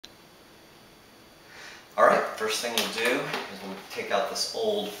first thing we'll do is we'll take out this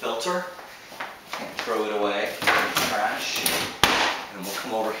old filter and throw it away in the trash. And we'll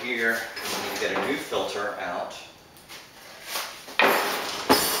come over here and we'll get a new filter out. And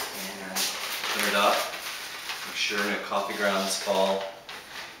put it up. Make sure no coffee grounds fall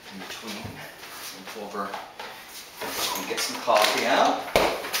in between. And pull over and get some coffee out.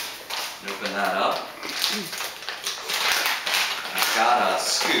 And open that up. I've got a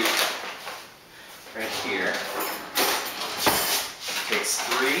scoop right here. It takes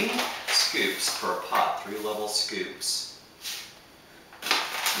 3 scoops per pot, 3 level scoops.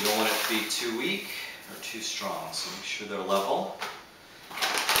 You don't want it to be too weak or too strong, so make sure they're level.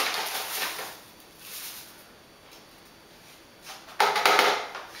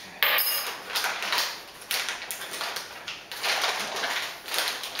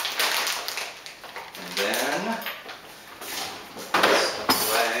 And then put this stuff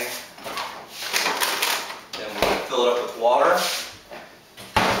away. Then we're going to fill it up with water.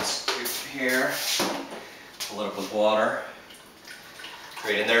 This scoop here, fill it up with water.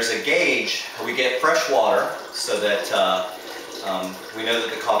 Great, and there's a gauge. We get fresh water so that we know that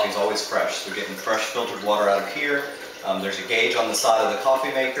the coffee is always fresh. So we're getting fresh filtered water out of here. There's a gauge on the side of the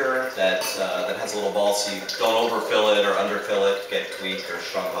coffee maker that has a little ball, so you don't overfill it or underfill it, get weak or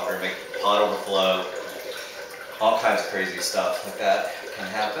strong coffee, or make the pot overflow. All kinds of crazy stuff like that can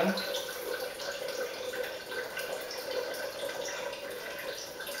happen.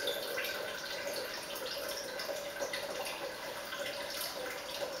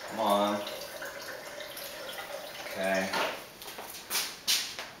 Come on. Okay.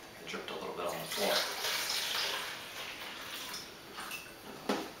 It dripped a little bit on the floor.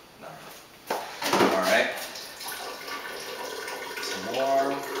 No. All right. Some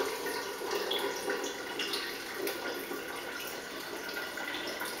more.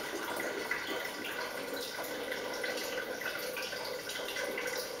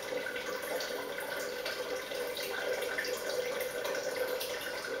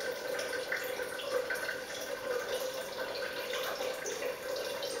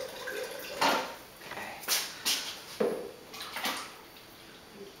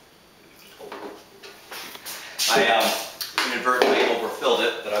 I inadvertently overfilled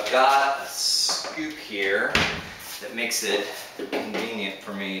it, but I've got a scoop here that makes it convenient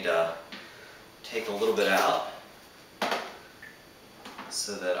for me to take a little bit out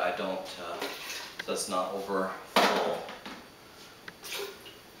so that I don't, so it's not overfull.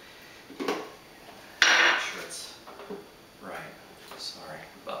 Make sure it's right. Sorry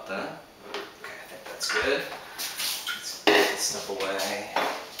about that. Okay, I think that's good. Let's put this stuff away.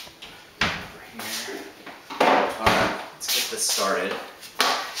 This started.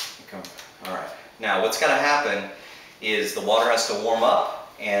 Alright, now what's going to happen is the water has to warm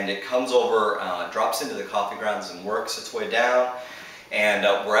up and it comes over, drops into the coffee grounds and works its way down, and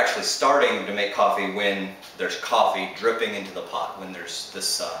we're actually starting to make coffee when there's coffee dripping into the pot, when there's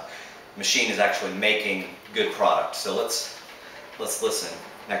this machine is actually making good product. So let's listen.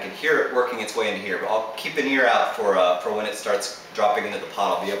 And I can hear it working its way into here, but I'll keep an ear out for when it starts dropping into the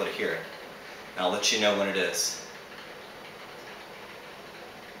pot. I'll be able to hear it. And I'll let you know when it is.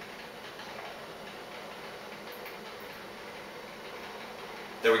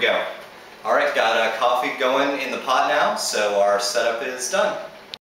 There we go. All right, got coffee going in the pot now, so our setup is done.